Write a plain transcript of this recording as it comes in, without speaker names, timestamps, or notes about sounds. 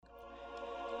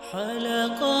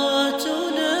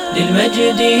حلقاتنا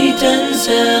للمجد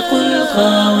تنساق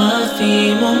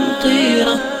القوافي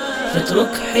ممطرة،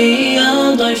 فاترك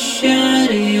حياض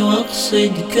الشعر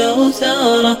واقصد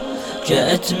كوثارة.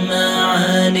 جاءت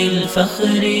معاني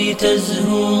الفخر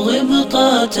تزهو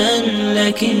غبطة،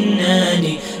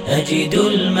 لكنني أجد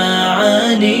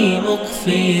المعاني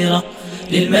مقفرة.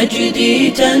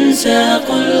 للمجد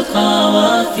تنساق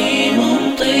القوافي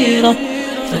ممطرة،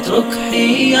 فاترك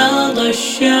حياض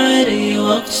الشعر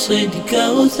واقصد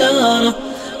كوثارة.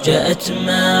 جاءت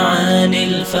معاني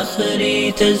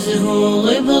الفخر تزهو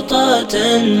غبطة،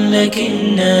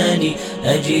 لكنني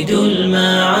أجد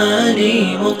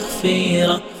المعاني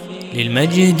مقفرة.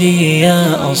 للمجد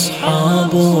يا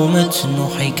أصحاب متن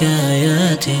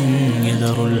حكايات،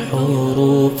 يذر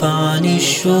الحروف عن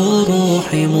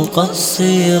الشروح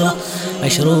مقصرة.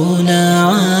 20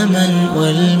 عاما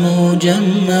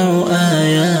والمجمع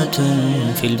آيات،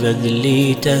 في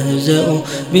البذل تهزأ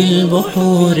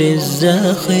بالبحور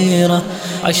الزاخرة.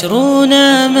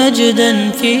 20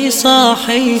 مجدا في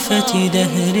صحيفة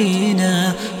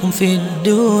دهرنا، هم في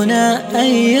الدنا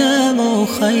أيام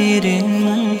خير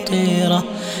ممطرة.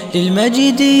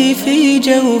 للمجد في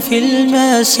جوف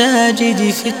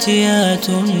المساجد فتيات،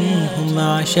 هم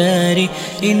معشار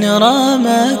إن رام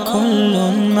كل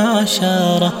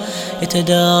معشارة.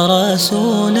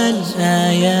 يتدارسون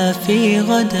الآية في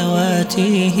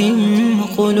غدواتهم،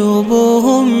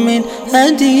 قلوبهم من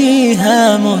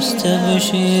هديها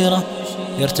مستبشرة.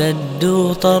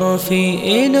 يرتد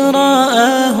طرفي إن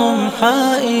رآهم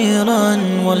حائرا،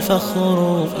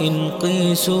 والفخر إن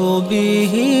قيسوا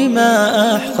به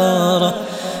ما أحقاره.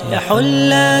 يا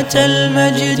حلات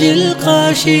المجد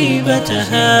القاشبة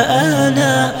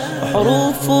أنا،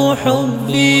 وحروف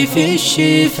حبي في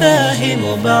الشفاه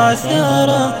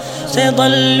مبعثرة.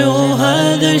 سيظل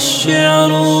هذا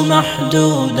الشعر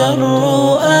محدود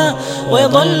الرؤى،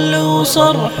 ويظل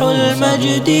صرح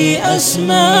المجد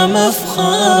أسمى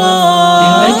مفخرا.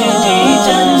 للمجد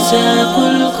تنساق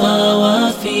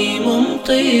القوافي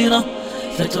ممطرة،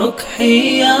 فاترك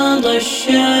حياض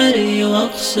الشعر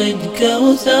واقصد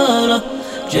كوثارة.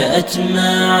 جاءت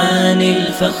معاني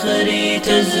الفخر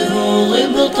تزهو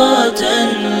غبطة،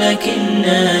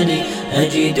 لكنني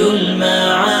أجد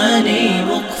المعاني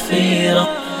مقفرة.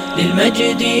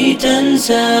 للمجد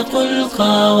تنساق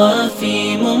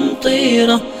القوافي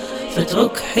ممطرة،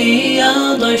 فاترك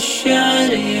حياض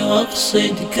الشعر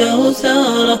واقصد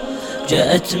كوثارة.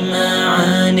 جاءت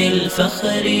معاني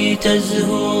الفخر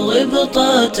تزهو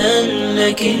غبطة،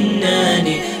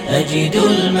 لكنني أجد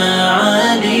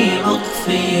المعاني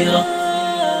مقفرة.